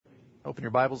Open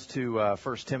your Bibles to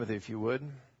 1 Timothy, if you would.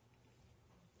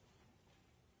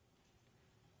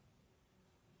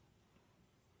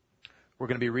 We're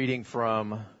going to be reading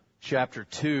from chapter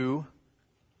 2,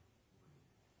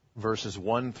 verses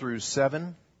 1 through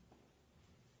 7.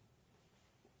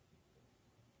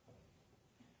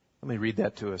 Let me read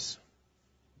that to us.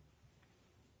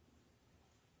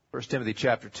 1 Timothy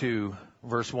chapter 2,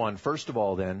 verse 1. First of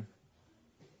all, then,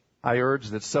 I urge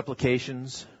that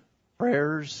supplications,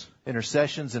 prayers,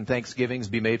 intercessions, and thanksgivings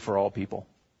be made for all people,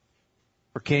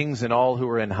 for kings and all who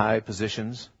are in high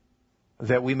positions,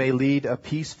 that we may lead a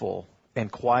peaceful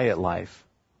and quiet life,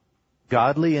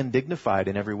 godly and dignified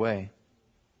in every way.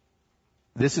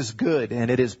 This is good, and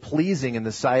it is pleasing in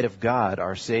the sight of God,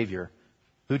 our Savior,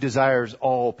 who desires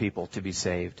all people to be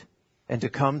saved and to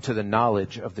come to the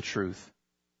knowledge of the truth.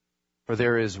 For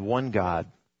there is one God,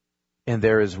 and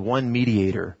there is one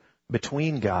mediator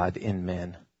between God and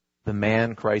men, the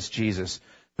man Christ Jesus,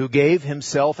 who gave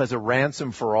himself as a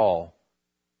ransom for all,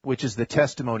 which is the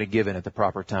testimony given at the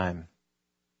proper time.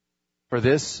 For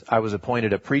this I was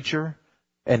appointed a preacher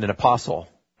and an apostle.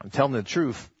 I'm telling the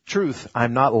truth,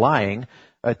 I'm not lying,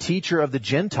 a teacher of the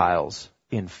Gentiles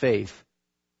in faith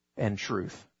and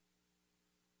truth.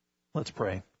 Let's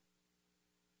pray.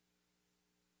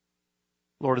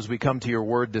 Lord, as we come to your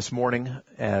word this morning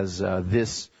as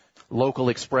this local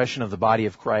expression of the body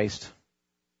of Christ,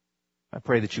 I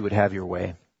pray that you would have your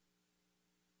way.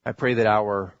 I pray that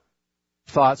our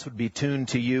thoughts would be tuned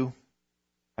to you.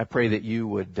 I pray that you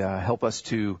would help us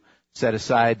to set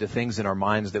aside the things in our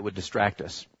minds that would distract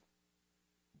us.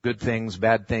 Good things,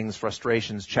 bad things,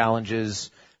 frustrations,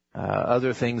 challenges,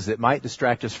 other things that might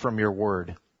distract us from your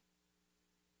word.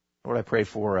 Lord, I pray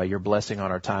for your blessing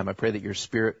on our time. I pray that your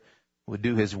Spirit would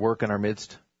do his work in our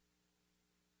midst.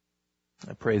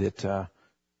 I pray that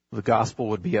the gospel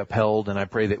would be upheld, and I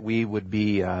pray that we would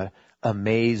be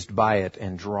amazed by it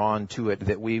and drawn to it,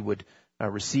 that we would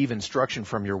receive instruction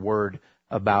from your word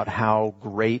about how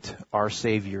great our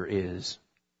Savior is.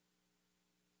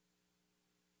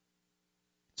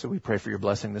 So we pray for your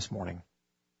blessing this morning.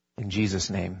 In Jesus'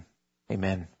 name,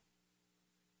 amen.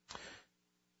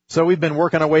 So we've been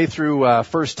working our way through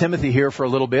 1 Timothy here for a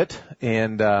little bit,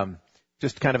 and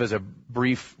just kind of as a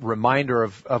brief reminder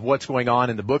of what's going on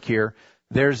in the book here,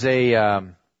 there's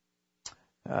a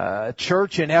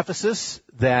church in Ephesus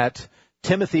that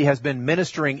Timothy has been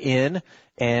ministering in,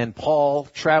 and Paul,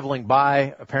 traveling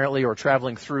by, apparently, or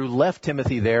traveling through, left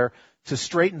Timothy there to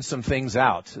straighten some things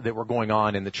out that were going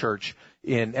on in the church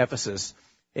in Ephesus.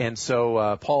 And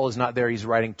so Paul is not there. He's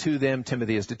writing to them.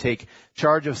 Timothy is to take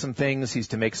charge of some things. He's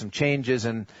to make some changes,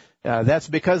 and that's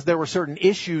because there were certain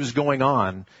issues going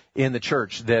on in the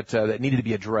church that needed to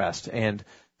be addressed. And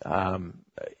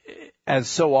as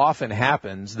so often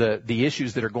happens, the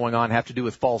issues that are going on have to do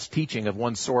with false teaching of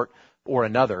one sort or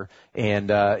another. And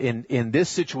in this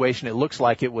situation, it looks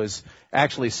like it was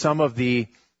actually some of the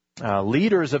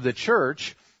leaders of the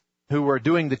church who were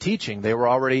doing the teaching. They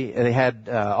had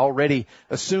already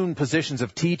assumed positions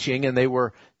of teaching, and they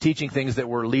were teaching things that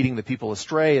were leading the people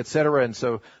astray, etc. And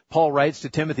so Paul writes to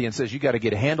Timothy and says, "You got to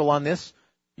get a handle on this.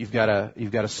 You've got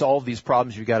to solve these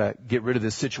problems. You've got to get rid of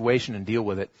this situation and deal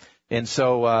with it." And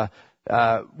so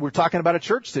we're talking about a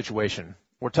church situation.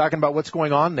 We're talking about what's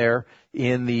going on there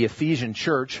in the Ephesian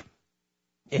church,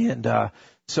 and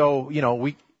so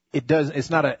it's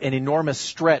not an enormous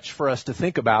stretch for us to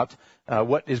think about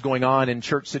what is going on in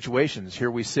church situations. Here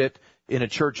we sit in a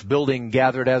church building,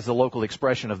 gathered as the local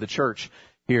expression of the church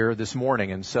here this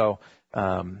morning. And so,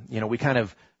 we kind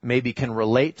of maybe can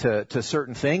relate to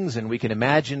certain things, and we can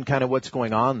imagine kind of what's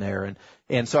going on there.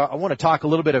 And so I want to talk a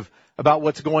little bit about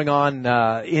what's going on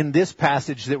in this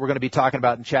passage that we're going to be talking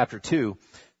about in chapter 2.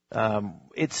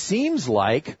 It seems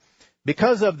like,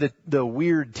 because of the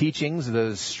weird teachings,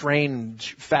 the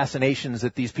strange fascinations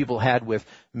that these people had with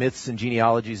myths and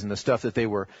genealogies and the stuff that they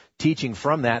were teaching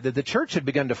from that the church had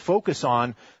begun to focus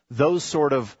on those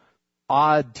sort of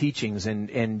odd teachings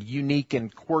and unique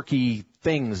and quirky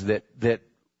things that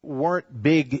weren't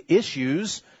big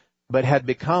issues, but had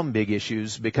become big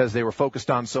issues because they were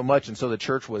focused on so much. And so the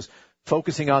church was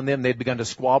focusing on them. They'd begun to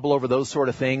squabble over those sort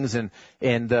of things, and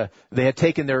they had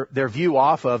taken their view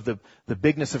off of the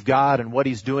bigness of God and what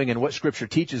He's doing and what Scripture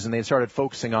teaches, and they started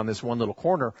focusing on this one little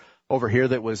corner over here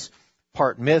that was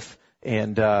part myth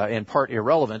and part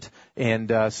irrelevant.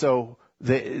 And so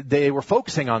they were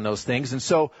focusing on those things. And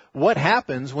so what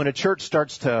happens when a church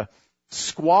starts to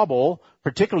squabble,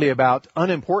 particularly about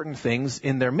unimportant things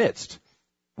in their midst?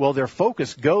 Well, their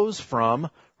focus goes from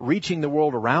reaching the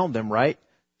world around them, right,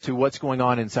 to what's going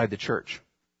on inside the church.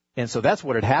 And so that's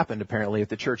what had happened apparently at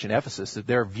the church in Ephesus, that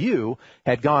their view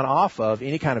had gone off of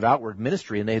any kind of outward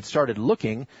ministry, and they had started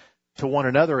looking to one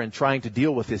another and trying to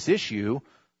deal with this issue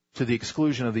to the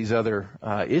exclusion of these other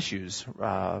issues,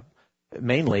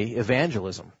 mainly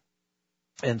evangelism.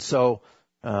 And so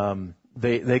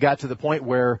they got to the point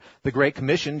where the Great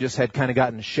Commission just had kind of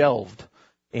gotten shelved,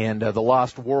 and the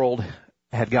lost world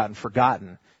had gotten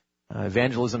forgotten.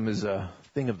 Evangelism is a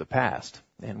thing of the past,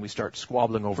 and we start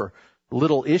squabbling over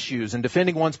little issues, and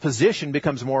defending one's position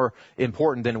becomes more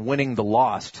important than winning the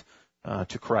lost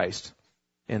to Christ.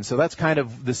 And so that's kind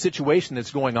of the situation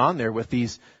that's going on there with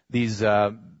these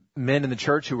men in the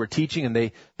church who were teaching, and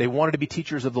they wanted to be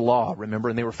teachers of the law, remember,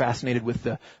 and they were fascinated with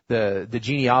the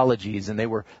genealogies, and they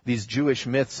were these Jewish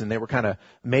myths, and they were kind of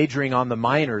majoring on the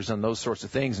minors and those sorts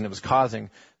of things, and it was causing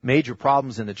major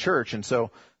problems in the church. And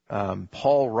so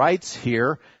Paul writes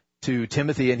here to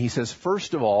Timothy, and he says,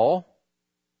 first of all,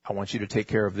 I want you to take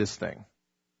care of this thing.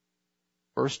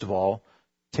 First of all,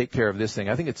 take care of this thing.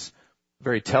 I think it's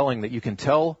very telling that you can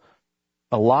tell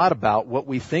a lot about what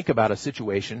we think about a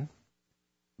situation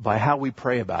by how we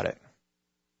pray about it.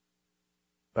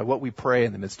 By what we pray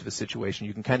in the midst of a situation.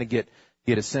 You can kind of get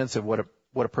a sense of what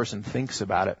a person thinks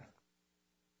about it.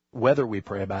 Whether we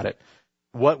pray about it.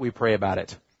 What we pray about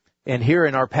it. And here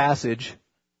in our passage,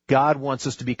 God wants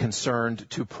us to be concerned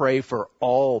to pray for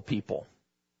all people.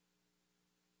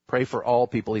 Pray for all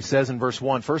people. He says in verse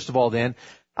 1, first of all then,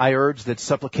 I urge that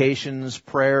supplications,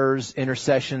 prayers,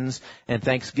 intercessions, and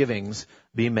thanksgivings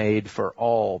be made for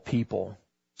all people.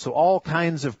 So all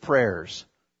kinds of prayers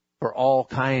for all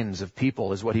kinds of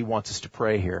people is what he wants us to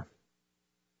pray here.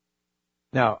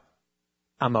 Now,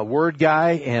 I'm a word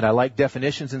guy and I like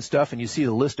definitions and stuff, and you see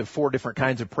the list of 4 different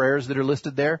kinds of prayers that are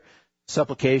listed there.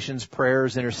 Supplications,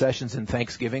 prayers, intercessions, and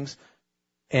thanksgivings.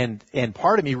 And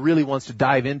part of me really wants to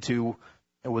dive into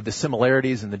with the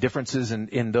similarities and the differences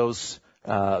in those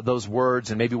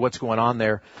words and maybe what's going on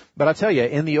there. But I'll tell you,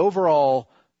 in the overall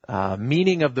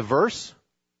meaning of the verse,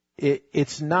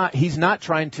 he's not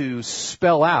trying to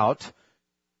spell out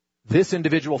this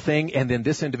individual thing and then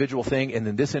this individual thing and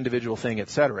then this individual thing,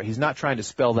 etc. He's not trying to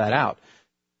spell that out.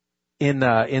 In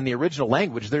the original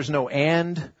language, there's no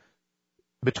and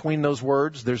between those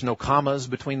words. There's no commas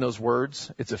between those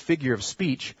words. It's a figure of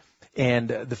speech, and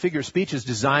the figure of speech is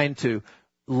designed to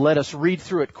let us read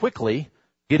through it quickly,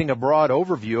 getting a broad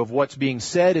overview of what's being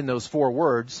said in those 4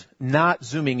 words, not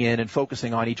zooming in and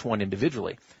focusing on each one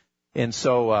individually. And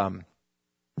so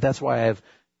that's why I have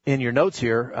in your notes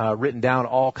here written down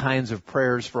all kinds of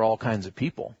prayers for all kinds of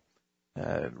people,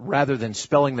 rather than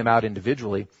spelling them out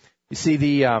individually. You see,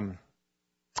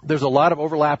 there's a lot of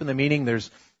overlap in the meaning. There's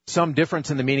some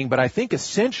difference in the meaning, but I think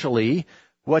essentially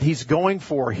what he's going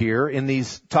for here in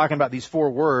talking about these 4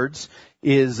 words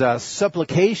is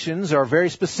supplications are very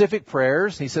specific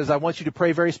prayers. He says, I want you to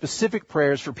pray very specific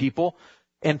prayers for people.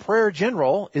 And prayer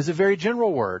general is a very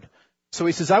general word. So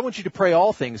he says, I want you to pray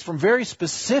all things, from very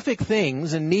specific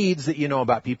things and needs that you know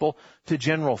about people to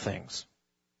general things.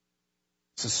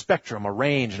 It's a spectrum, a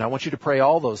range, and I want you to pray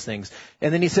all those things.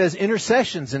 And then he says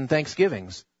intercessions and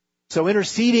thanksgivings. So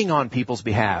interceding on people's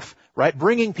behalf, right?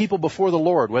 Bringing people before the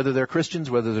Lord, whether they're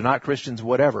Christians, whether they're not Christians,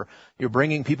 whatever. You're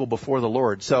bringing people before the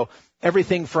Lord. So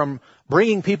everything from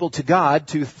bringing people to God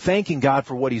to thanking God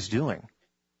for what He's doing.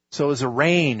 So there's a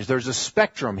range, there's a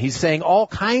spectrum. He's saying all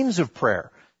kinds of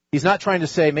prayer. He's not trying to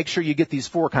say, make sure you get these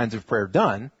 4 kinds of prayer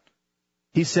done.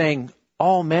 He's saying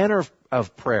all manner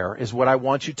of prayer is what I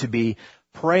want you to be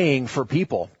praying for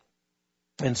people.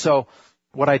 And so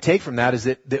what I take from that is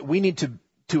that we need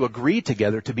to agree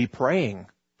together to be praying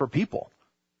for people.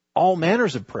 All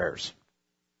manners of prayers.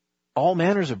 All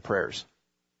manners of prayers.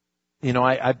 You know,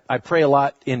 I pray a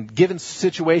lot in given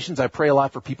situations. I pray a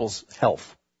lot for people's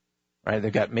health. Right?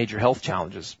 They've got major health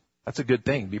challenges. That's a good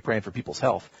thing, be praying for people's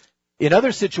health. In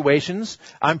other situations,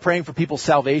 I'm praying for people's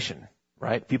salvation,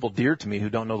 right? People dear to me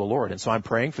who don't know the Lord. And so I'm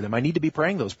praying for them. I need to be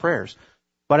praying those prayers.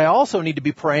 But I also need to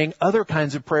be praying other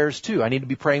kinds of prayers too. I need to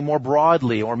be praying more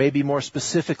broadly or maybe more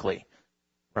specifically,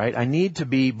 right? I need to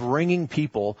be bringing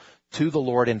people to the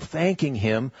Lord and thanking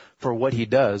Him for what He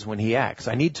does when He acts.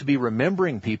 I need to be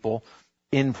remembering people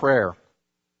in prayer.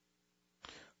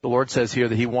 The Lord says here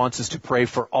that He wants us to pray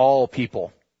for all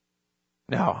people.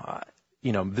 Now,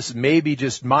 this may be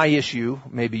just my issue.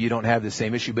 Maybe you don't have the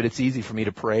same issue, but it's easy for me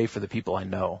to pray for the people I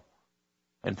know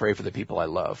and pray for the people I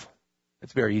love.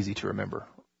 It's very easy to remember,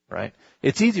 right?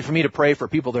 It's easy for me to pray for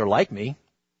people that are like me,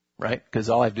 right? Because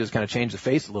all I have to do is kind of change the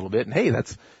face a little bit, and hey,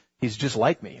 he's just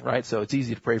like me, right? So it's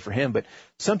easy to pray for him. But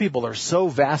some people are so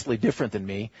vastly different than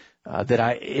me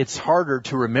that it's harder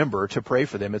to remember to pray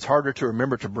for them. It's harder to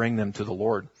remember to bring them to the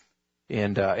Lord.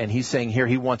 And he's saying here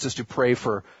he wants us to pray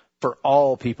for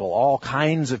all people, all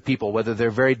kinds of people, whether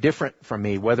they're very different from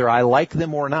me, whether I like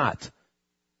them or not,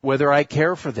 whether I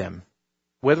care for them,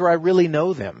 whether I really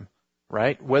know them,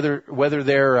 right? Whether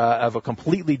they're of a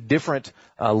completely different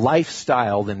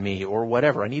lifestyle than me or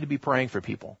whatever. I need to be praying for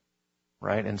people,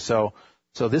 right? And so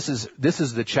this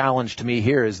is the challenge to me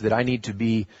here, is that I need to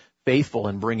be faithful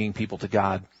in bringing people to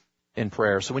God in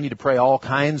prayer. So we need to pray all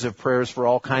kinds of prayers for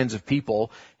all kinds of people.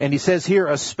 And he says here,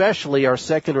 especially our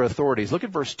secular authorities. Look at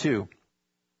verse 2.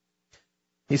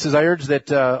 He says, I urge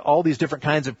that all these different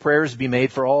kinds of prayers be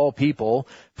made for all people,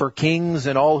 for kings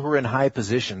and all who are in high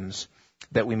positions,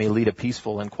 that we may lead a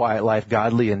peaceful and quiet life,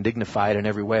 godly and dignified in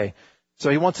every way. So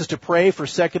he wants us to pray for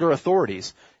secular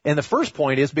authorities. And the first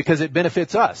point is because it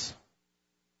benefits us.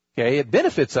 Okay, it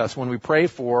benefits us when we pray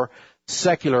for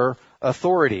secular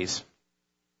authorities.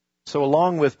 So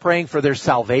along with praying for their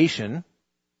salvation,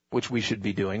 which we should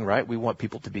be doing, right? We want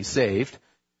people to be saved.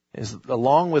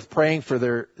 Along with praying for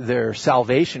their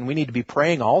salvation, we need to be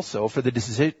praying also for the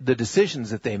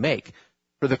decisions that they make,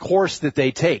 for the course that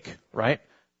they take, right?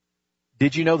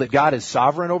 Did you know that God is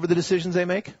sovereign over the decisions they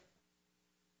make?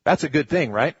 That's a good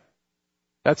thing, right?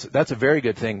 That's a very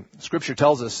good thing. Scripture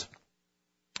tells us,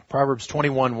 Proverbs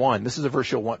 21:1. This is a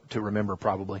verse you'll want to remember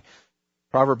probably.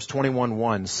 Proverbs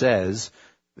 21:1 says,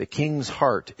 the king's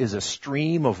heart is a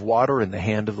stream of water in the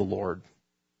hand of the Lord.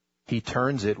 He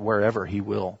turns it wherever he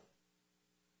will.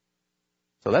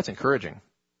 So that's encouraging.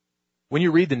 When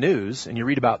you read the news and you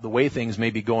read about the way things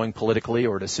may be going politically,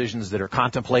 or decisions that are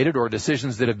contemplated, or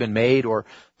decisions that have been made, or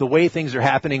the way things are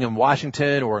happening in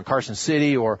Washington or in Carson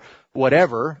City or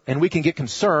whatever, and we can get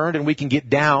concerned and we can get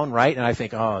down, right? And I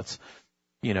think,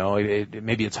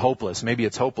 maybe it's hopeless. Maybe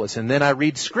it's hopeless. And then I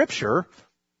read Scripture,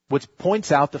 which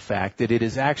points out the fact that it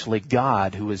is actually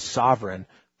God who is sovereign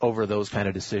over those kind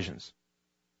of decisions.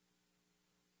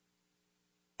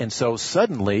 And so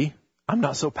suddenly, I'm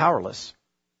not so powerless.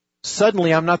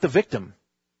 Suddenly, I'm not the victim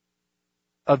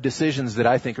of decisions that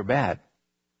I think are bad.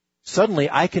 Suddenly,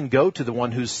 I can go to the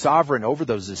one who's sovereign over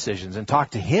those decisions and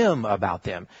talk to him about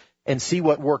them and see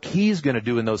what work he's going to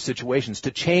do in those situations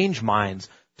to change minds,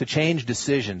 to change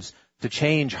decisions, to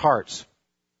change hearts.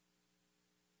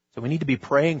 So we need to be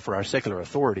praying for our secular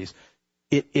authorities.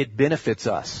 It benefits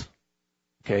us.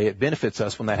 Okay, it benefits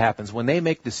us when that happens. When they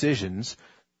make decisions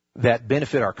that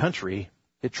benefit our country,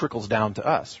 it trickles down to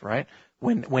us, right?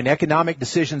 When economic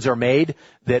decisions are made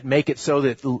that make it so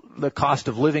that the cost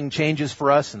of living changes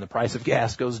for us and the price of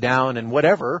gas goes down and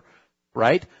whatever,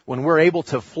 right? When we're able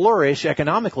to flourish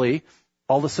economically,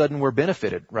 all of a sudden we're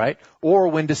benefited, right? Or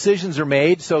when decisions are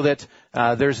made so that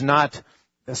there's not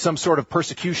some sort of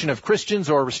persecution of Christians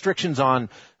or restrictions on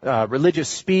religious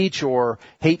speech or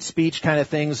hate speech kind of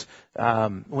things.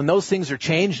 When those things are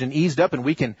changed and eased up and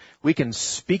we can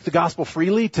speak the gospel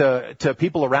freely to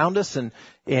people around us and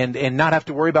not have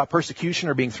to worry about persecution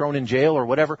or being thrown in jail or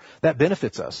whatever, that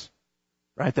benefits us,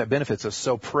 right? That benefits us.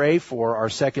 So pray for our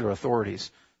secular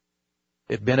authorities.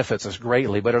 It benefits us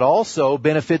greatly, but it also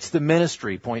benefits the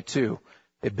ministry. Point 2.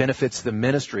 It benefits the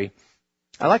ministry.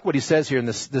 I like what he says here in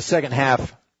the second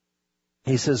half.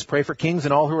 He says, pray for kings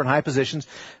and all who are in high positions.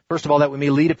 First of all, that we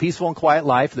may lead a peaceful and quiet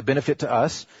life, the benefit to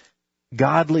us,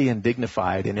 godly and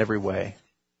dignified in every way.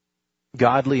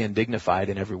 Godly and dignified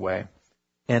in every way.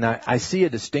 And I see a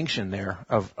distinction there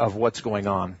of what's going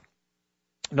on.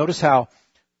 Notice how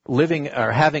living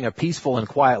or having a peaceful and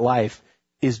quiet life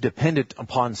is dependent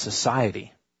upon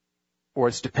society, or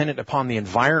it's dependent upon the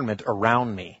environment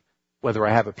around me, whether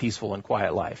I have a peaceful and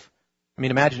quiet life. I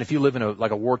mean, imagine if you live in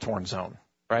a war-torn zone,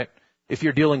 right? If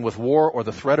you're dealing with war or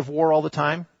the threat of war all the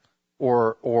time,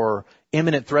 or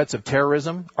imminent threats of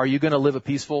terrorism, are you going to live a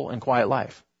peaceful and quiet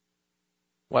life?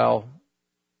 Well,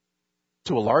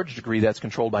 to a large degree, that's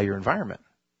controlled by your environment.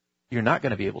 You're not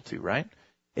going to be able to, right?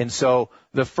 And so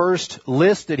the first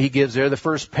list that he gives there, the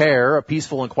first pair, a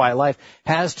peaceful and quiet life,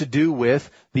 has to do with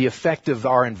the effect of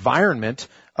our environment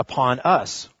upon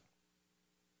us.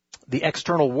 The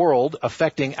external world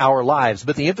affecting our lives.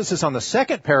 But the emphasis on the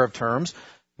second pair of terms,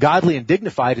 godly and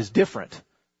dignified, is different.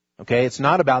 Okay, it's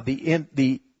not about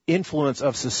the influence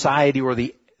of society or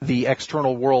the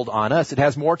external world on us. It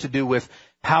has more to do with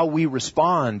how we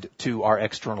respond to our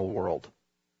external world,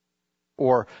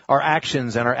 or our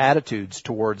actions and our attitudes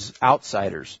towards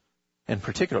outsiders, and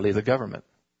particularly the government.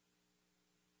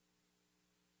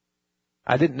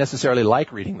 I didn't necessarily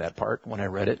like reading that part when I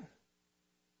read it.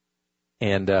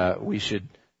 And we should,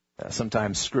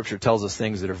 sometimes Scripture tells us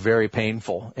things that are very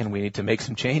painful, and we need to make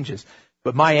some changes.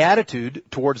 But my attitude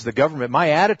towards the government, my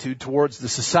attitude towards the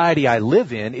society I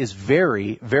live in is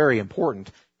very, very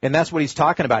important. And that's what he's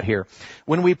talking about here.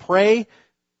 When we pray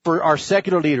for our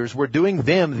secular leaders, we're doing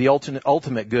them the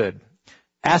ultimate good.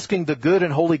 Asking the good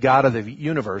and holy God of the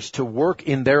universe to work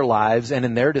in their lives and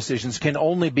in their decisions can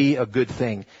only be a good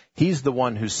thing. He's the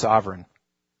one who's sovereign.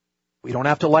 We don't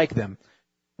have to like them.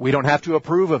 We don't have to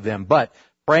approve of them. But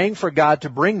praying for God to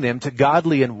bring them to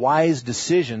godly and wise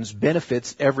decisions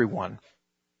benefits everyone.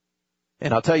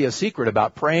 And I'll tell you a secret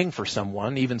about praying for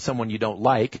someone, even someone you don't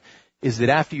like, is that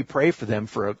after you pray for them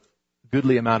for a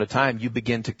goodly amount of time, you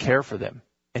begin to care for them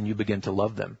and you begin to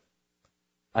love them.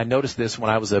 I noticed this when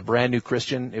I was a brand new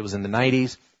Christian. It was in the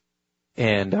 90s,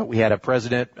 and we had a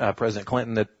President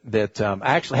Clinton that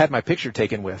I actually had my picture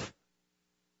taken with.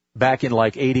 Back in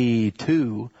like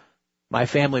 82, my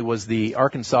family was the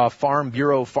Arkansas Farm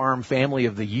Bureau Farm Family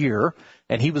of the Year,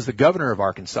 and he was the governor of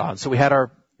Arkansas. And so we had our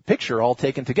picture all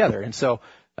taken together. And so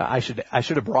I should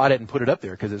have brought it and put it up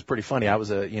there because it's pretty funny. I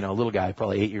was a little guy,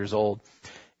 probably 8 years old,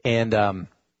 and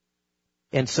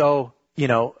so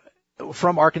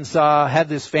from Arkansas, had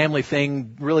this family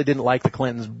thing, really didn't like the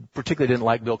Clintons, particularly didn't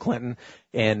like Bill Clinton,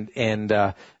 and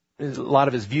a lot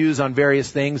of his views on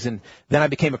various things. And then I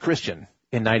became a Christian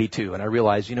in 92, and I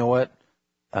realized, you know what?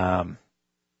 I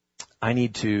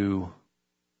need to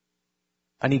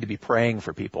be praying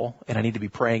for people, and I need to be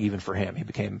praying even for him. He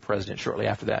became president shortly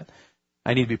after that.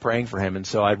 I need to be praying for him, and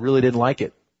so I really didn't like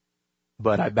it.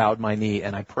 But I bowed my knee,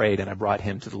 and I prayed, and I brought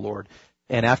him to the Lord.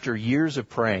 And after years of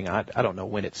praying, I don't know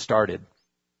when it started,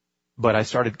 but I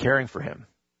started caring for him.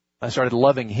 I started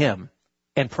loving him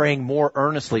and praying more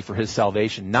earnestly for his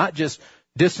salvation, not just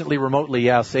distantly, remotely,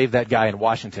 save that guy in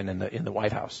Washington in the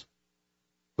White House.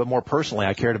 But more personally,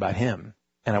 I cared about him,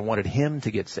 and I wanted him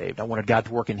to get saved. I wanted God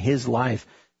to work in his life,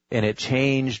 and it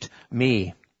changed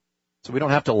me. So we don't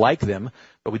have to like them,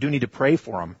 but we do need to pray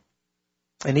for them.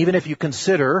 And even if you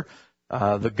consider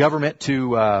the government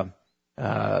to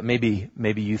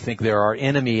maybe you think they're our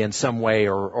enemy in some way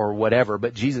or whatever,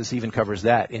 but Jesus even covers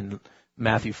that in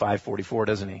Matthew 5:44,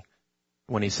 doesn't he?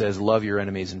 When he says, love your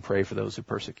enemies and pray for those who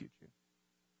persecute you.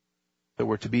 So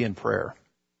we're to be in prayer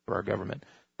for our government.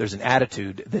 There's an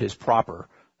attitude that is proper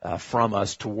from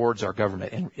us towards our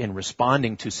government in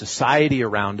responding to society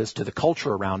around us, to the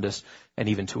culture around us, and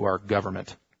even to our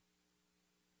government.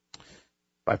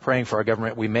 By praying for our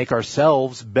government, we make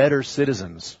ourselves better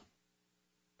citizens.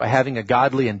 By having a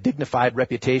godly and dignified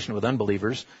reputation with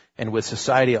unbelievers and with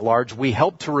society at large, we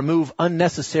help to remove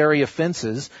unnecessary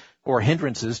offenses or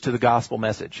hindrances to the gospel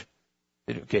message.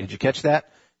 Did you catch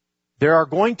that? There are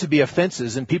going to be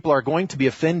offenses and people are going to be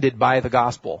offended by the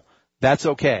gospel. That's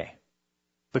okay.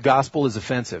 The gospel is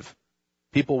offensive.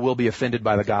 People will be offended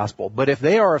by the gospel. But if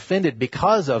they are offended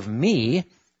because of me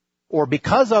or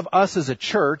because of us as a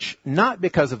church, not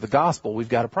because of the gospel, we've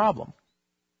got a problem.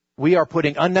 We are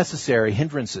putting unnecessary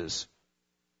hindrances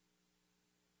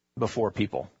before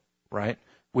people, right?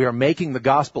 We are making the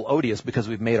gospel odious because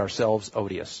we've made ourselves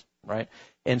odious, right?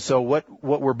 And so what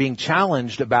we're being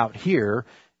challenged about here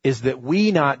is that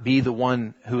we not be the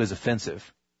one who is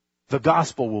offensive. The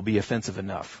gospel will be offensive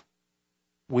enough.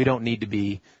 We don't need to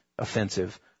be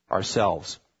offensive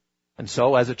ourselves. And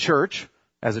so as a church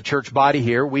body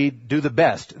here, we do the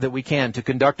best that we can to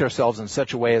conduct ourselves in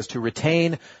such a way as to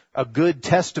retain a good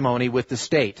testimony with the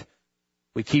state.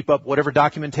 We keep up whatever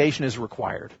documentation is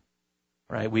required,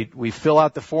 right? We fill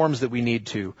out the forms that we need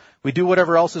to. We do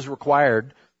whatever else is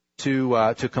required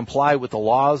to comply with the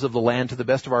laws of the land to the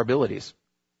best of our abilities,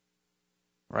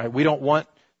 right? We don't want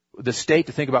the state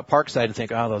to think about Parkside and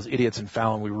think, oh, those idiots in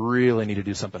Fallon, we really need to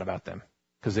do something about them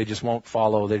because they just won't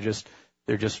follow.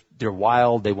 They're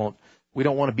wild. We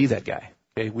don't want to be that guy.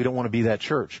 Okay? We don't want to be that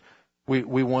church. We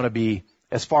want to be,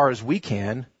 as far as we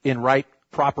can, in right,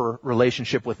 proper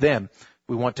relationship with them.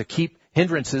 We want to keep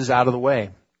hindrances out of the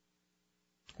way.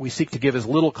 We seek to give as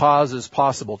little cause as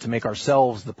possible to make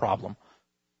ourselves the problem.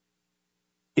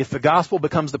 If the gospel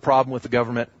becomes the problem with the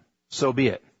government, so be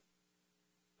it.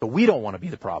 But we don't want to be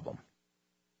the problem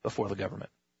before the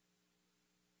government.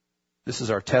 This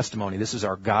is our testimony. This is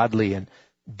our godly and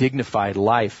dignified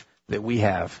life that we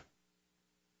have.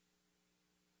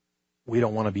 We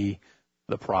don't want to be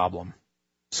the problem.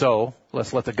 So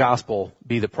let's let the gospel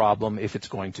be the problem if it's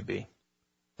going to be.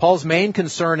 Paul's main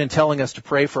concern in telling us to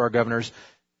pray for our governors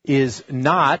is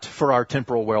not for our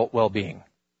temporal well-being.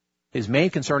 His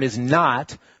main concern is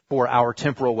not for our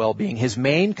temporal well-being. His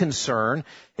main concern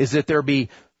is that there be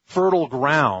fertile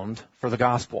ground for the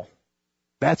gospel.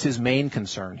 That's his main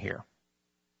concern here.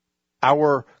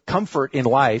 Our comfort in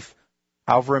life,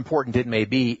 however important it may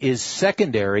be, is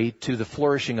secondary to the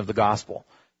flourishing of the gospel.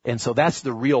 And so that's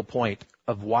the real point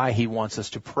of why he wants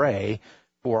us to pray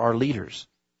for our leaders.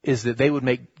 is that they would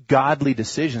make godly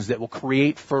decisions that will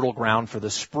create fertile ground for the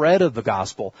spread of the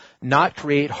gospel, not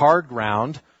create hard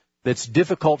ground that's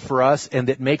difficult for us and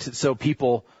that makes it so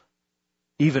people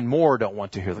even more don't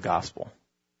want to hear the gospel,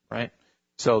 right?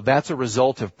 So that's a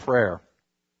result of prayer.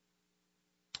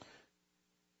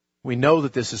 We know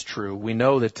that this is true. We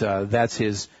know that that's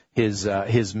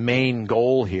his main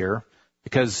goal here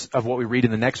because of what we read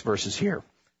in the next verses here,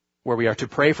 where we are to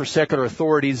pray for secular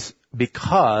authorities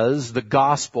because the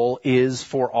gospel is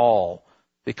for all.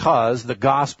 Because the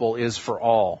gospel is for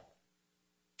all.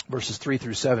 Verses 3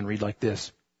 through 7 read like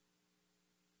this.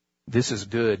 This is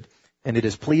good, and it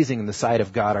is pleasing in the sight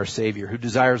of God our Savior, who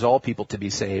desires all people to be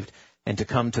saved and to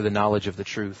come to the knowledge of the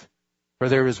truth. For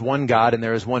there is one God and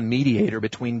there is one mediator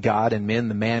between God and men,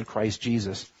 the man Christ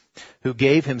Jesus, who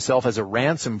gave himself as a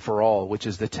ransom for all, which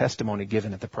is the testimony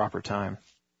given at the proper time.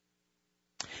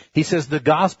 He says the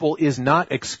gospel is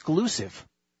not exclusive.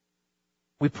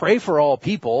 We pray for all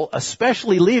people,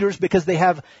 especially leaders, because they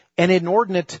have an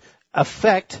inordinate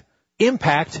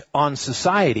impact on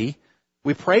society.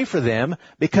 We pray for them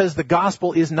because the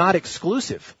gospel is not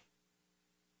exclusive.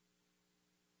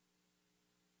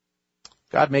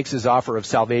 God makes his offer of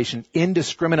salvation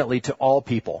indiscriminately to all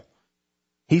people.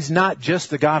 He's not just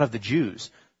the God of the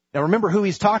Jews. Now remember who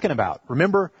he's talking about.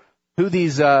 Remember who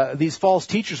these false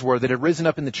teachers were that had risen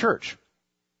up in the church.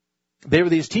 They were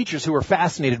these teachers who were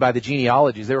fascinated by the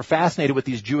genealogies. They were fascinated with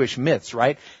these Jewish myths,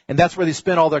 right? And that's where they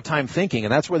spent all their time thinking,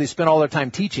 and that's where they spent all their time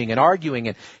teaching and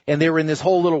arguing, and they were in this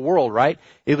whole little world, right?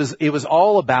 It was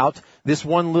all about this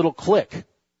one little clique.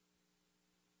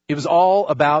 It was all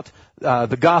about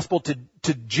the gospel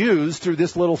to Jews through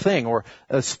this little thing, or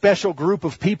a special group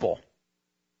of people.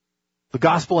 The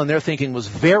gospel in their thinking was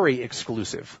very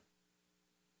exclusive.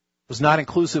 It was not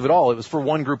inclusive at all. It was for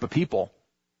one group of people.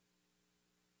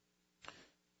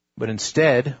 But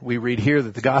instead, we read here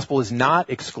that the gospel is not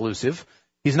exclusive.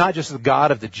 He's not just the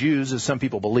God of the Jews, as some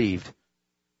people believed.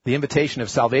 The invitation of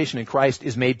salvation in Christ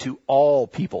is made to all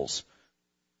peoples.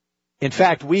 In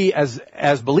fact, we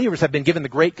as believers have been given the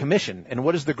Great Commission. And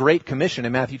what does the Great Commission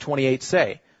in Matthew 28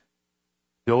 say?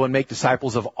 Go and make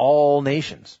disciples of all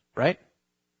nations, right?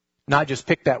 Not just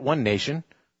pick that one nation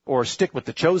or stick with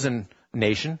the chosen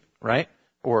nation, right?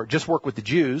 Or just work with the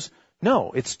Jews.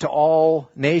 No, it's to all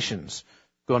nations.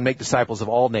 Go and make disciples of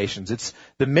all nations. It's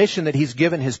the mission that he's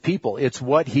given his people. It's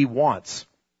what he wants.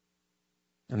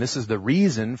 And this is the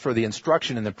reason for the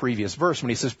instruction in the previous verse when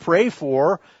he says, pray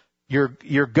for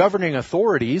your governing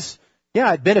authorities.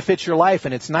 Yeah, it benefits your life,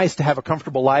 and it's nice to have a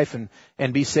comfortable life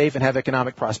and be safe and have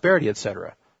economic prosperity,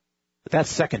 etc. But that's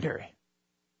secondary.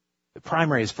 The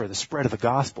primary is for the spread of the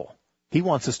gospel. He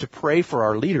wants us to pray for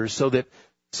our leaders so that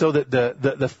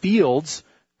the fields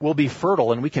will be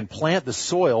fertile and we can plant the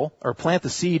soil or plant the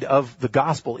seed of the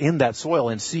gospel in that soil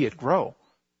and see it grow.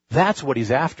 That's what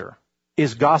he's after,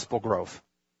 is gospel growth.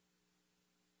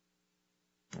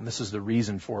 And this is the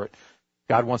reason for it.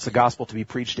 God wants the gospel to be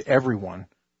preached to everyone.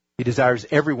 He desires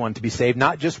everyone to be saved,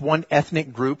 not just one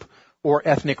ethnic group or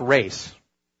ethnic race.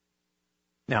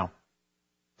 Now,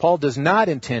 Paul does not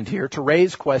intend here to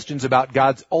raise questions about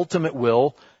God's ultimate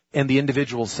will and the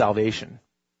individual's salvation.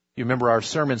 You remember our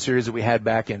sermon series that we had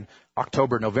back in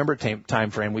October, November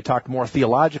time frame. We talked more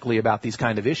theologically about these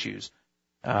kind of issues.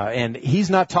 And he's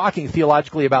not talking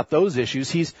theologically about those issues.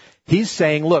 He's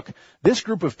saying, look, this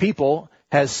group of people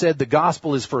has said the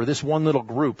gospel is for this one little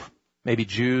group, maybe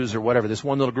Jews or whatever, this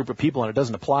one little group of people, and it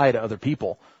doesn't apply to other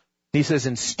people. He says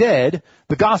instead,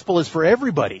 the gospel is for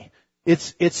everybody.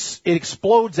 It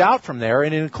explodes out from there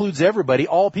and it includes everybody,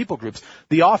 all people groups.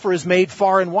 The offer is made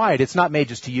far and wide. It's not made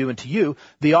just to you and to you.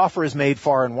 The offer is made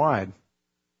far and wide.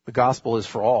 The gospel is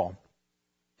for all.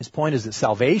 His point is that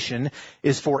salvation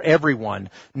is for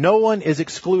everyone. No one is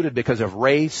excluded because of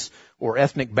race or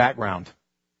ethnic background.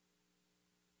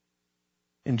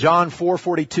 In John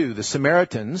 4:42, the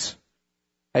Samaritans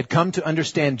had come to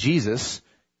understand Jesus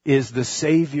is the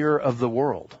Savior of the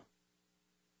world.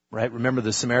 Right? Remember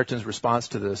the Samaritan's response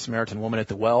to the Samaritan woman at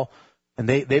the well? And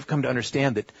they've come to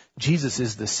understand that Jesus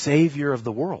is the Savior of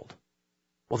the world.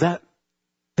 Well,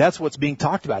 that's what's being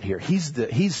talked about here.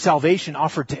 He's salvation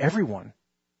offered to everyone,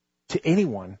 to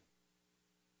anyone.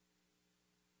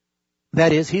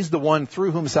 That is, he's the one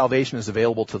through whom salvation is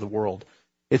available to the world.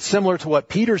 It's similar to what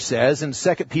Peter says in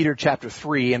 2 Peter chapter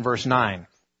 3 and verse 9.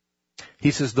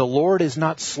 He says, the Lord is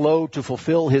not slow to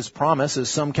fulfill his promise, as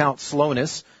some count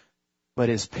slowness, but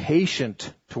is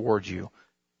patient towards you,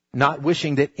 not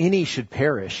wishing that any should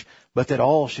perish, but that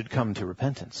all should come to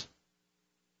repentance.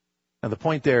 Now the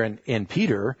point there in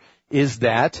Peter is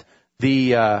that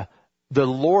the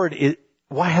Lord,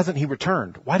 why hasn't he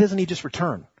returned? Why doesn't he just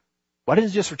return? Why didn't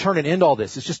he just return and end all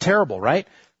this? It's just terrible, right?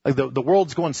 Like the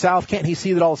world's going south. Can't he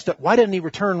see that all this stuff? Why didn't he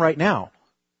return right now?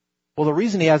 Well, the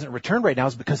reason he hasn't returned right now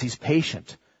is because he's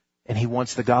patient and he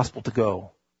wants the gospel to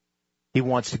go. He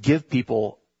wants to give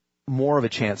people more of a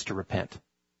chance to repent.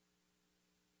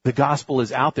 The gospel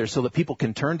is out there so that people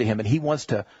can turn to him, and he wants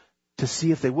to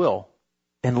see if they will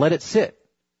and let it sit.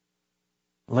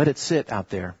 Let it sit out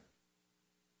there.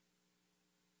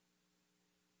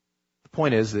 The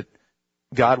point is that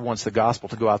God wants the gospel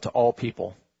to go out to all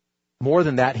people. More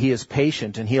than that, he is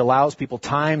patient and he allows people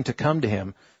time to come to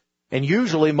him, and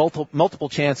usually multiple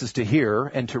chances to hear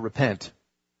and to repent.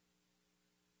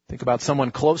 Think about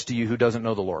someone close to you who doesn't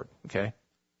know the Lord, okay?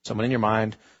 Someone in your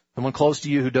mind, someone close to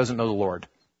you who doesn't know the Lord.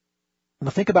 Now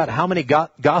think about how many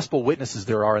gospel witnesses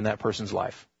there are in that person's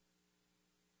life.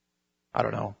 I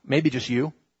don't know. Maybe just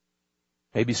you.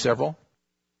 Maybe several.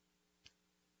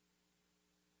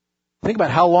 Think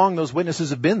about how long those witnesses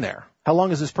have been there. How long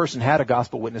has this person had a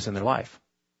gospel witness in their life?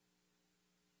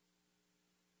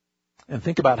 And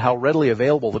think about how readily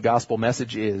available the gospel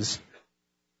message is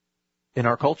in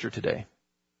our culture today.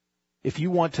 If you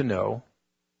want to know,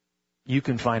 you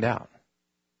can find out.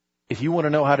 If you want to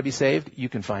know how to be saved, you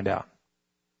can find out.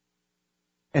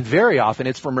 And very often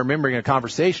it's from remembering a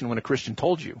conversation when a Christian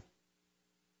told you.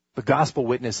 The gospel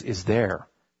witness is there,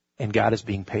 and God is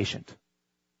being patient.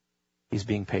 He's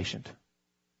being patient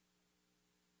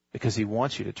because he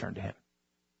wants you to turn to him.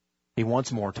 He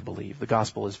wants more to believe. The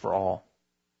gospel is for all.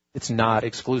 It's not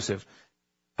exclusive.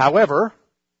 However,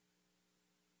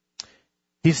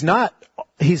 he's not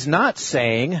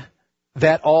saying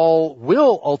that all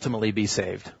will ultimately be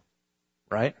saved,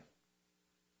 right?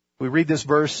 We read this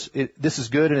verse, this is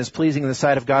good and is pleasing in the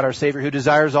sight of God our Savior, who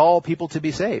desires all people to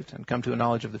be saved and come to a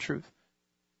knowledge of the truth.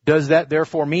 Does that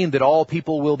therefore mean that all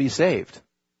people will be saved?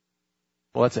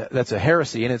 Well, that's a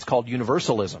heresy, and it's called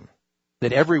universalism,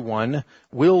 that everyone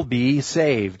will be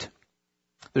saved.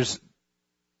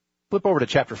 Flip over to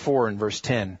chapter 4 and verse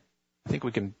 10. I think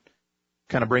we can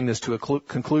kind of bring this to a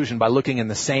conclusion by looking in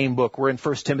the same book. We're in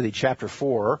 1 Timothy chapter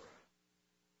 4,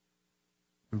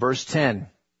 verse 10.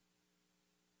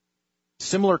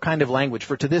 Similar kind of language.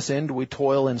 For to this end we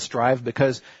toil and strive,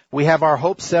 because we have our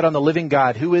hope set on the living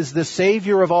God, who is the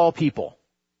Savior of all people,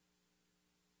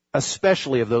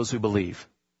 especially of those who believe.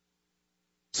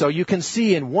 So you can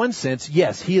see in one sense,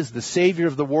 yes, he is the Savior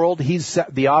of the world.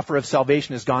 The offer of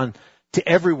salvation has gone to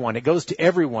everyone. It goes to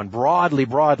everyone,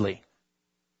 broadly.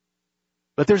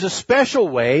 But there's a special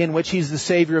way in which he's the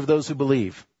Savior of those who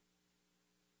believe.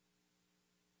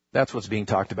 That's what's being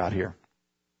talked about here.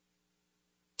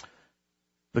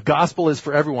 The gospel is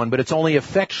for everyone, but it's only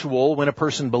effectual when a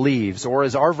person believes, or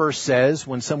as our verse says,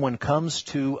 when someone comes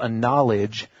to a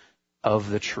knowledge of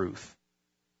the truth.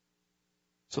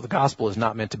 So the gospel is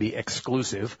not meant to be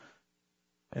exclusive.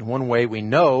 And one way we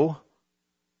know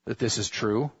that this is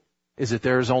true is that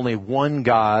there is only one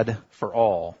God for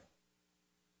all.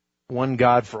 One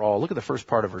God for all. Look at the first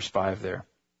part of verse 5 there.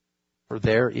 For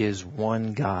there is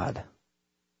one God.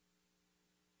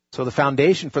 So the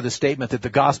foundation for the statement that the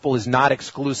gospel is not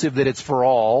exclusive, that it's for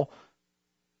all,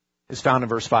 is found in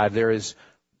verse 5. There is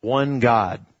one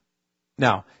God.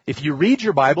 Now, if you read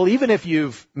your Bible, even if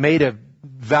you've made a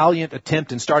valiant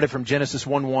attempt and started from Genesis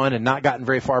 1:1 and not gotten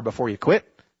very far before you quit,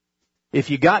 if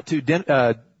you got to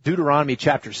Deuteronomy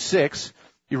chapter 6,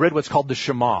 you read what's called the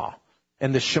Shema.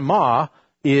 And the Shema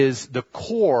is the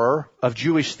core of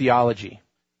Jewish theology.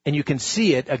 And you can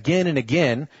see it again and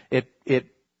again. It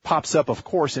pops up, of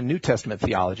course, in New Testament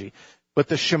theology. But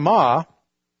the Shema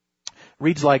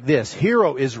reads like this. Hear,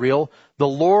 O Israel, the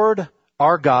Lord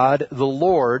our God, the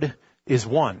Lord is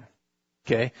one.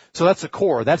 Okay? So that's the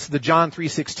core. That's the John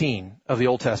 3:16 of the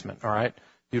Old Testament. All right?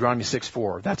 Deuteronomy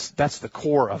 6:4. That's the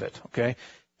core of it. Okay?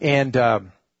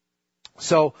 And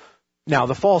so now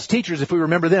the false teachers, if we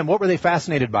remember them, what were they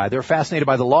fascinated by? They were fascinated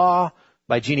by the law,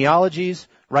 by genealogies,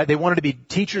 right? They wanted to be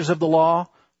teachers of the law.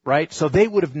 Right? So they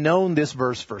would have known this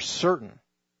verse for certain.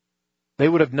 They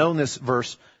would have known this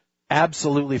verse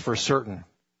absolutely for certain.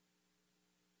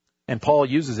 And Paul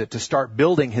uses it to start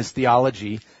building his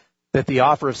theology that the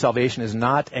offer of salvation is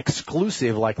not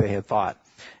exclusive like they had thought.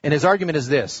 And his argument is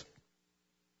this.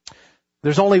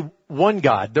 There's only one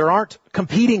God. There aren't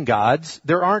competing gods.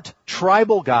 There aren't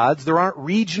tribal gods. There aren't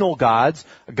regional gods.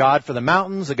 A God for the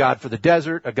mountains, a God for the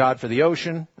desert, a God for the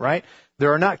ocean, right?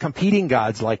 There are not competing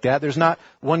gods like that. There's not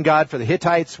one God for the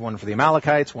Hittites, one for the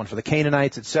Amalekites, one for the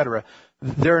Canaanites, etc.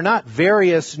 There are not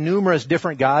numerous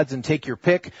different gods and take your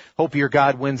pick, hope your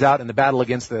God wins out in the battle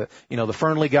against the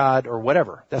Fernley God or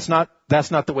whatever. That's not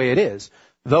the way it is.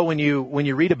 Though when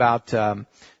you read about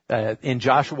in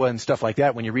Joshua and stuff like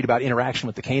that, when you read about interaction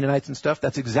with the Canaanites and stuff,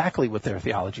 that's exactly what their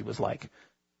theology was like.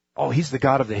 Oh, he's the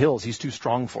God of the hills. He's too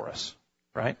strong for us,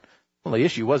 right? Well, the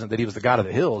issue wasn't that he was the God of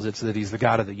the hills. It's that he's the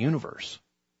God of the universe,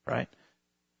 right?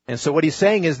 And so what he's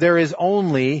saying is there is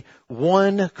only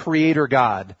one creator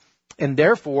God. And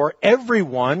therefore,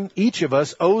 everyone, each of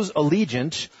us, owes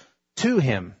allegiance to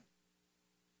him.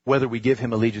 Whether we give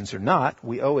him allegiance or not,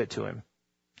 we owe it to him.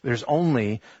 There's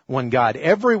only one God.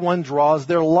 Everyone draws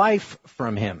their life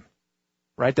from him,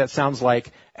 right? That sounds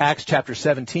like Acts chapter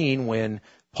 17 when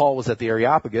Paul was at the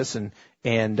Areopagus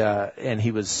and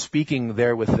he was speaking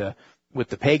there with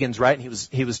the pagans, right? And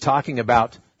he was talking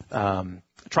about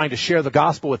trying to share the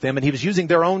gospel with them, and he was using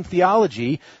their own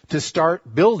theology to start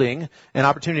building an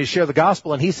opportunity to share the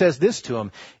gospel. And he says this to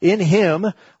them: in him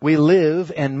we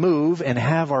live and move and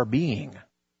have our being.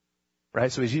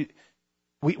 Right? So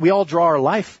we all draw our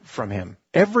life from him.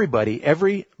 Everybody,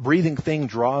 every breathing thing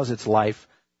draws its life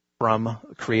from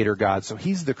Creator God. So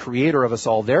he's the creator of us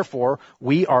all. Therefore,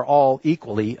 we are all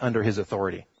equally under his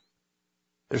authority.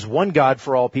 There's one God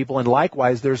for all people, and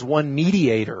likewise, there's one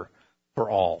mediator for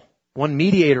all. One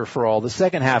mediator for all. The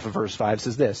second half of verse 5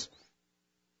 says this: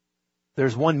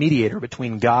 there's one mediator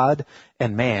between God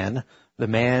and man, the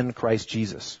man Christ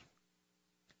Jesus.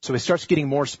 So he starts getting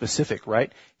more specific,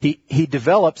 right? He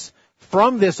develops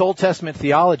from this Old Testament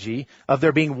theology of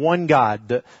there being one God,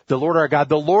 the Lord our God.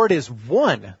 The Lord is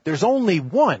one. There's only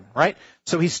one, right?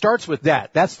 So he starts with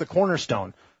that. That's the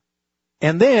cornerstone.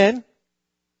 And then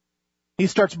he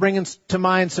starts bringing to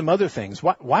mind some other things.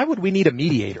 Why would we need a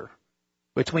mediator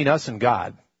between us and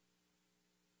God?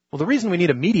 Well, the reason we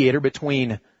need a mediator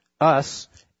between us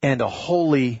and a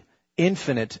holy,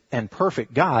 infinite, and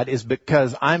perfect God is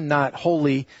because I'm not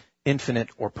holy, infinite,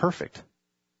 or perfect.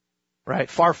 Right?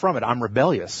 Far from it. I'm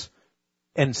rebellious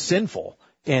and sinful,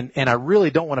 and I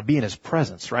really don't want to be in his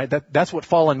presence, right? That's what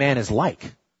fallen man is like.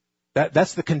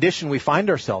 That's the condition we find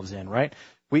ourselves in, right?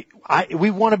 We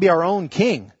want to be our own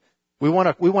king. We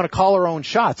want to call our own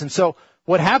shots. And so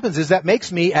what happens is that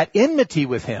makes me at enmity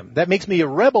with him. That makes me a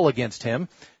rebel against him.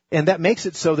 And that makes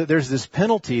it so that there's this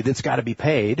penalty that's got to be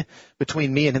paid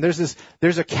between me and him.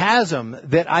 There's a chasm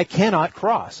that I cannot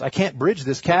cross. I can't bridge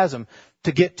this chasm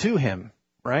to get to him,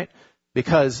 right?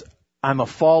 Because I'm a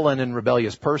fallen and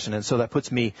rebellious person, and so that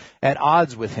puts me at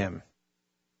odds with him.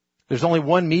 There's only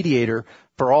one mediator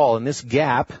for all, and this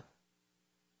gap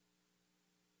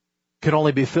can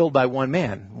only be filled by one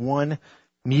man, one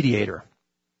mediator.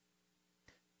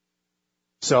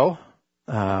 So,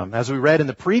 as we read in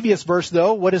the previous verse,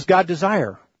 though, what does God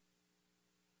desire?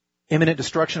 Imminent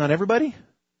destruction on everybody?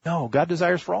 No, God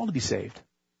desires for all to be saved.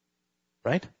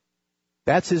 Right?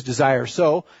 That's his desire.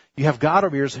 So, you have God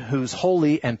over here who's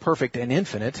holy and perfect and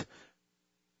infinite,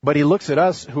 but he looks at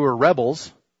us who are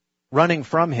rebels, running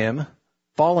from him,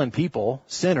 fallen people,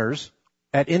 sinners,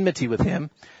 at enmity with him,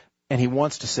 and he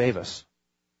wants to save us.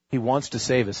 He wants to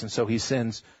save us, and so he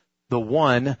sends the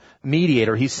one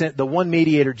mediator. He sent the one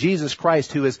mediator, Jesus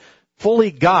Christ, who is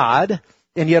fully God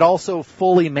and yet also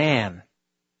fully man.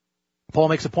 Paul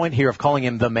makes a point here of calling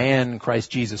him the man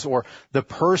Christ Jesus, or the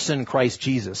person Christ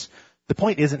Jesus. The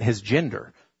point isn't his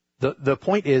gender. The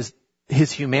point is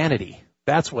his humanity.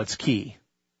 That's what's key.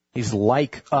 He's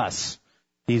like us.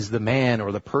 He's the man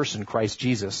or the person Christ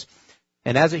Jesus.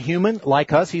 And as a human,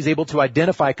 like us, he's able to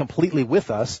identify completely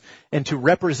with us and to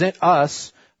represent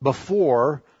us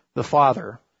before the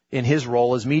Father in his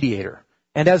role as mediator.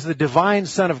 And as the divine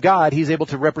Son of God, he's able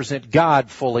to represent God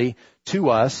fully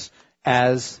to us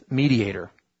as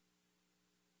mediator.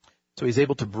 So he's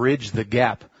able to bridge the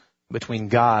gap between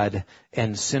God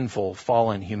and sinful,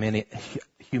 fallen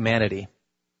humanity.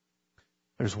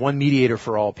 There's one mediator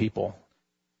for all people.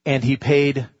 And he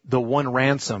paid the one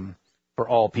ransom for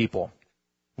all people.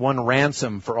 One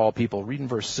ransom for all people. Read in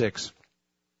verse 6.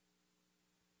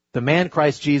 The man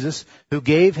Christ Jesus, who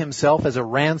gave himself as a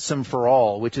ransom for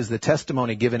all, which is the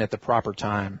testimony given at the proper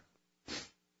time.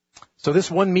 So this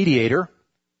one mediator,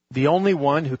 the only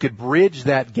one who could bridge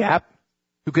that gap,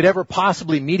 who could ever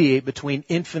possibly mediate between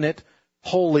infinite,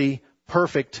 holy,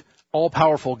 perfect,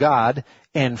 all-powerful God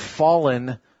and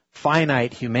fallen,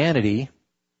 finite humanity,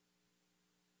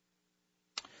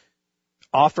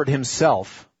 offered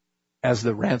himself as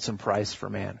the ransom price for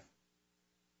man.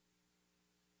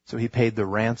 So he paid the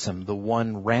ransom, the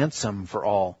one ransom for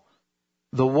all.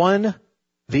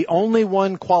 The only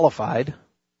one qualified,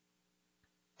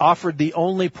 offered the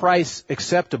only price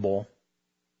acceptable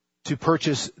to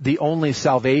purchase the only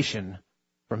salvation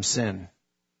from sin.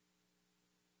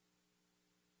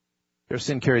 Their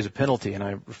sin carries a penalty, and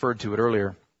I referred to it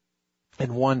earlier.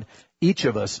 And one each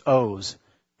of us owes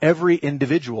Every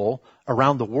individual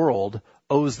around the world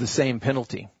owes the same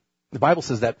penalty. The Bible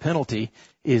says that penalty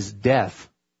is death.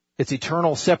 It's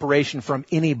eternal separation from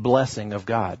any blessing of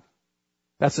God.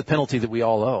 That's the penalty that we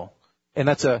all owe. And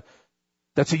that's a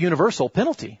universal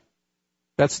penalty.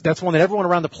 That's one that everyone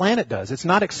around the planet does. It's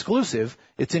not exclusive,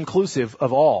 it's inclusive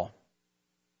of all.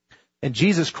 And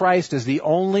Jesus Christ, is the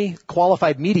only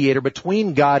qualified mediator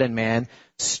between God and man,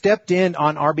 stepped in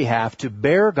on our behalf to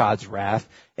bear God's wrath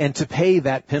and to pay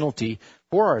that penalty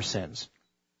for our sins.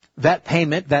 That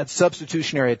payment, that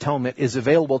substitutionary atonement, is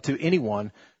available to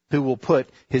anyone who will put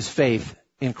his faith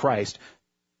in Christ.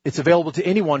 It's available to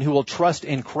anyone who will trust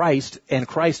in Christ and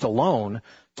Christ alone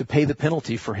to pay the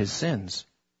penalty for his sins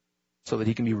so that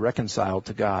he can be reconciled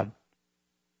to God.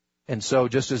 And so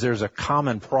just as there's a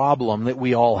common problem that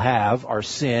we all have, our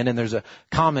sin, and there's a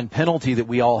common penalty that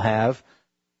we all have,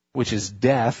 which is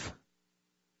death,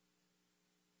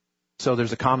 so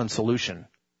there's a common solution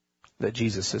that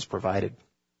Jesus has provided.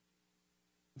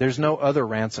 There's no other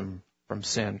ransom from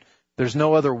sin. There's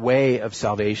no other way of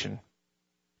salvation.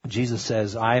 Jesus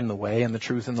says, I am the way and the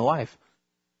truth and the life.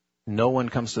 No one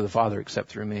comes to the Father except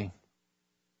through me.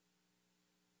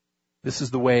 This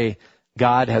is the way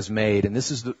God has made, and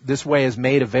this way is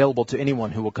made available to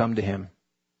anyone who will come to him.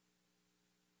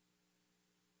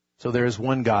 So there is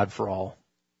one God for all,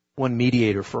 one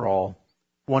mediator for all,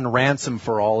 one ransom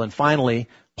for all, and finally,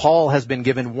 Paul has been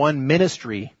given one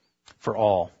ministry for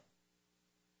all.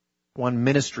 One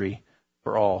ministry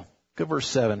for all. Look at verse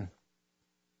 7.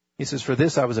 He says, for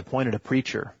this I was appointed a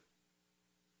preacher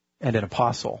and an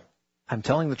apostle. I'm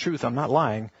telling the truth, I'm not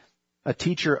lying. A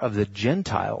teacher of the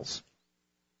Gentiles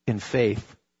in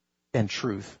faith and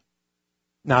truth.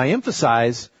 Now I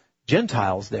emphasize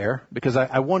Gentiles there because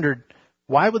I wondered,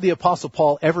 why would the Apostle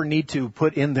Paul ever need to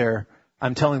put in there,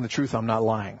 I'm telling the truth, I'm not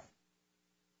lying?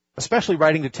 Especially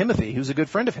writing to Timothy, who's a good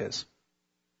friend of his.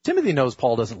 Timothy knows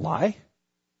Paul doesn't lie.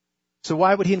 So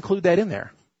why would he include that in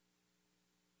there?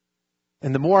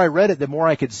 And the more I read it, the more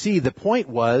I could see the point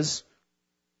was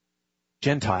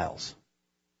Gentiles,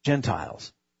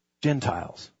 Gentiles,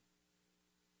 Gentiles.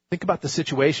 Think about the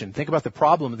situation. Think about the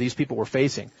problem that these people were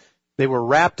facing. They were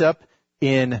wrapped up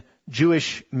in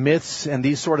Jewish myths and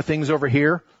these sort of things over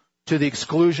here to the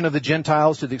exclusion of the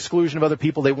Gentiles, to the exclusion of other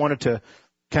people. They wanted to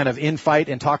kind of infight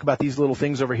and talk about these little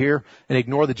things over here and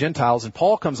ignore the Gentiles. And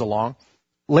Paul comes along,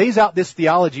 lays out this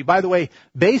theology, by the way,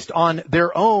 based on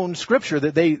their own scripture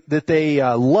that they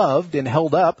loved and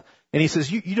held up. And he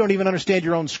says, you don't even understand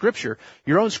your own scripture.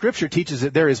 Your own scripture teaches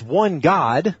that there is one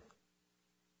God.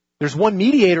 There's one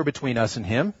mediator between us and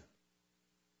him.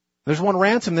 There's one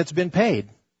ransom that's been paid.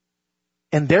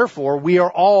 And therefore, we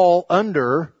are all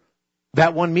under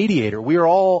that one mediator. We are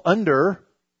all under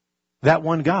that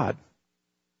one God.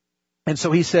 And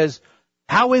so he says,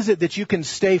 how is it that you can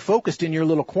stay focused in your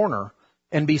little corner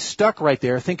and be stuck right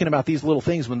there thinking about these little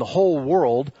things when the whole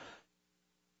world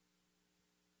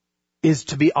is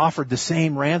to be offered the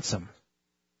same ransom,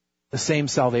 the same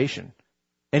salvation?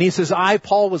 And he says, I,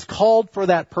 Paul, was called for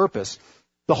that purpose.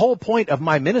 The whole point of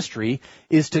my ministry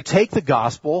is to take the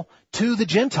gospel to the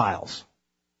Gentiles,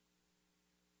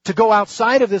 to go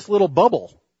outside of this little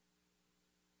bubble.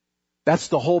 That's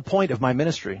the whole point of my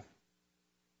ministry.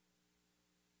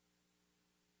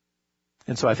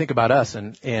 And so I think about us,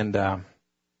 and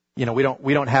we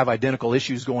don't have identical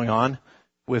issues going on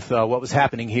with what was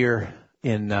happening here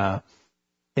in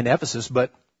Ephesus,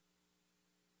 but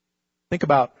think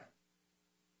about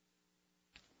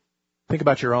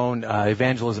your own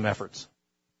evangelism efforts.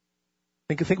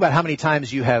 Think about how many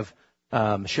times you have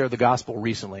shared the gospel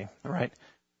recently. All right.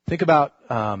 Think about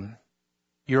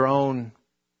your own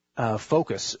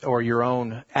focus or your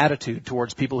own attitude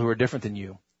towards people who are different than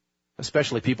you,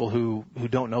 especially people who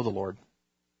don't know the Lord.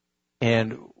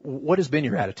 And what has been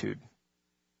your attitude?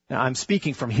 Now, I'm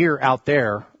speaking from here out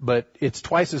there, but it's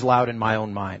twice as loud in my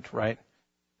own mind, right?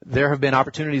 There have been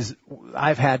opportunities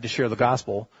I've had to share the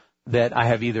gospel that I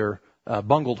have either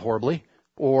bungled horribly,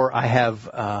 or I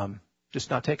have just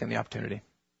not taken the opportunity.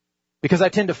 Because I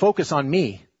tend to focus on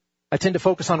me. I tend to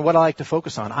focus on what I like to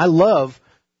focus on. I love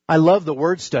the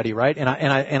word study, right? And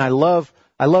I love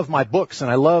my books, and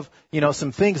I love,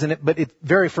 some things in it,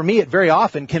 but for me, it very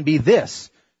often can be this.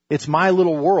 It's my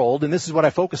little world, and this is what I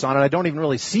focus on, and I don't even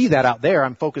really see that out there.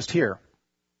 I'm focused here.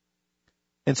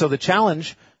 And so the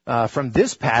challenge from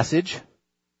this passage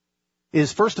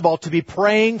is, first of all, to be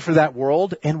praying for that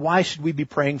world. And why should we be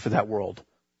praying for that world?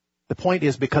 The point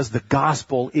is because the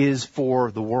gospel is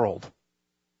for the world.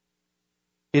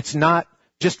 It's not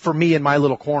just for me in my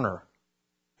little corner.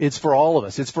 It's for all of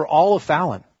us. It's for all of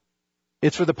Fallon.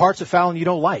 It's for the parts of Fallon you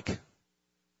don't like.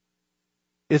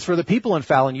 It's for the people in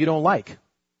Fallon you don't like.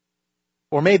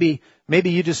 Or maybe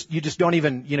you just don't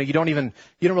even, you don't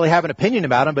really have an opinion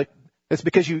about them, but it's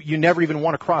because you never even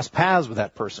want to cross paths with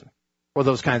that person or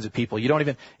those kinds of people.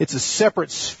 It's a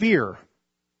separate sphere,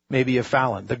 maybe, of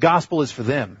Fallon. The gospel is for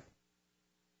them.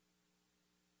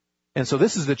 And so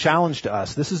this is the challenge to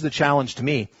us. This is the challenge to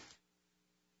me.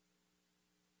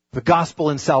 The gospel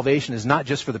and salvation is not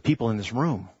just for the people in this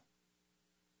room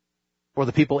or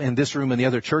the people in this room and the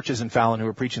other churches in Fallon who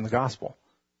are preaching the gospel.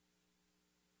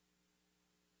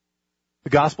 The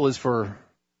gospel is for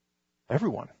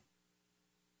everyone.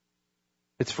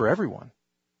 It's for everyone.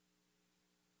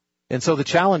 And so the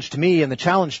challenge to me and the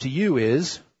challenge to you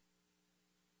is,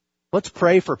 let's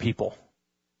pray for people,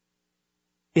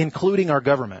 including our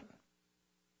government.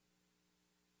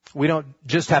 We don't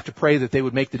just have to pray that they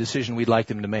would make the decision we'd like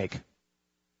them to make.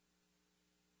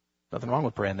 Nothing wrong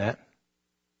with praying that.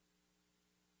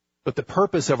 But the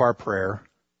purpose of our prayer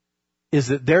is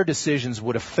that their decisions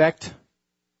would affect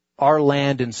our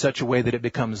land in such a way that it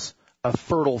becomes a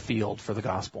fertile field for the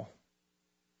gospel.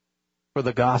 For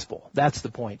the gospel. That's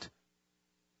the point.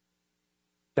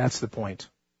 That's the point.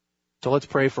 So let's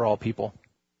pray for all people.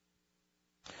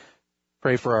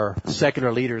 Pray for our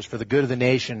secular leaders, for the good of the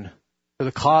nation, for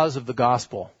the cause of the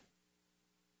gospel.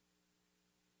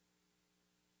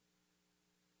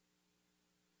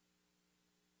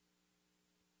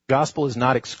 Gospel is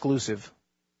not exclusive.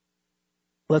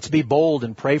 Let's be bold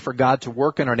and pray for God to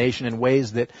work in our nation in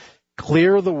ways that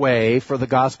clear the way for the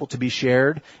gospel to be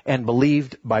shared and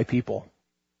believed by people.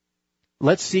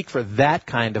 Let's seek for that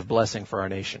kind of blessing for our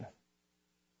nation.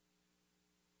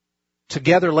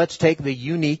 Together, let's take the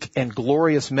unique and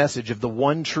glorious message of the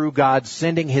one true God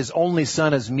sending His only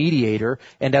Son as mediator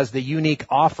and as the unique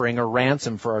offering or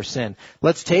ransom for our sin.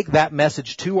 Let's take that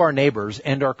message to our neighbors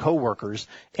and our coworkers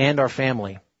and our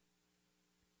family.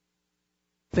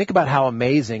 Think about how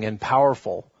amazing and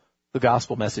powerful the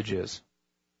gospel message is.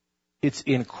 It's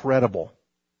incredible.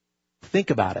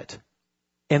 Think about it.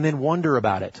 And then wonder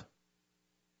about it.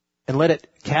 And let it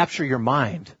capture your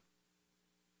mind.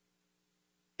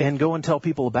 And go and tell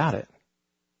people about it.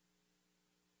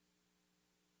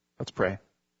 Let's pray.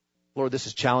 Lord, this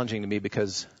is challenging to me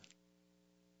because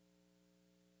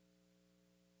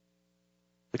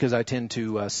I tend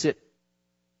to sit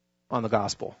on the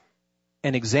gospel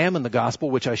and examine the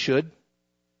gospel, which I should.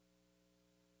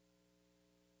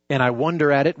 And I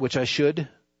wonder at it, which I should.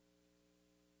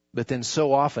 But then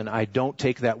so often I don't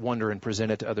take that wonder and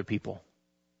present it to other people.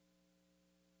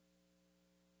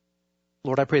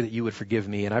 Lord, I pray that you would forgive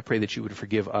me, and I pray that you would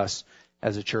forgive us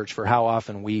as a church for how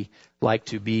often we like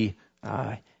to be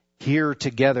here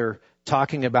together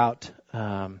talking about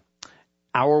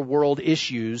our world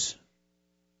issues,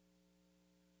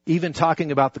 even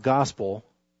talking about the gospel,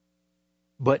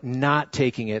 but not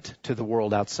taking it to the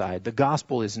world outside. The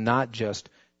gospel is not just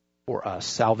for us.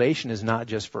 Salvation is not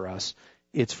just for us.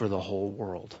 It's for the whole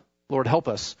world. Lord, help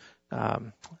us.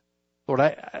 Lord,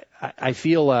 I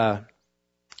feel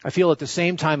at the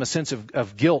same time a sense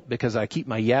of guilt because I keep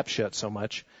my yap shut so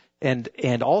much.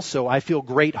 And also I feel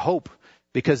great hope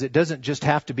because it doesn't just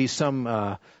have to be some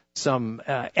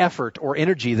effort or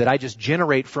energy that I just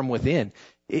generate from within.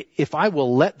 If I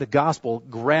will let the gospel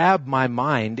grab my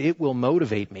mind, it will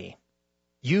motivate me.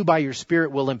 You, by your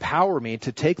Spirit, will empower me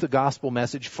to take the gospel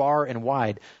message far and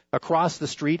wide, across the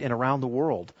street and around the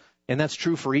world. And that's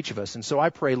true for each of us. And so I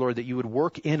pray, Lord, that you would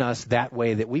work in us that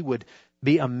way, that we would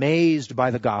be amazed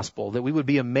by the gospel, that we would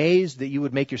be amazed that you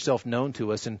would make yourself known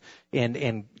to us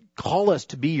and call us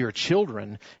to be your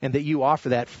children, and that you offer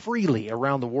that freely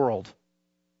around the world.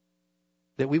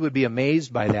 That we would be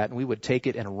amazed by that and we would take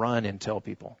it and run and tell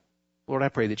people. Lord, I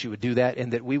pray that you would do that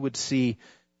and that we would see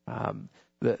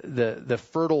the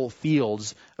fertile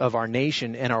fields of our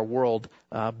nation and our world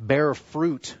bear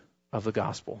fruit of the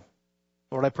gospel.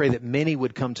 Lord, I pray that many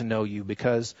would come to know you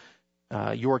because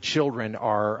your children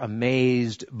are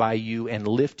amazed by you and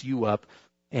lift you up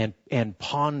and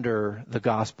ponder the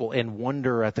gospel and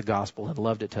wonder at the gospel and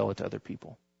love to tell it to other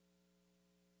people.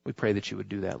 We pray that you would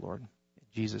do that, Lord. In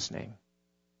Jesus' name,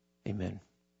 amen.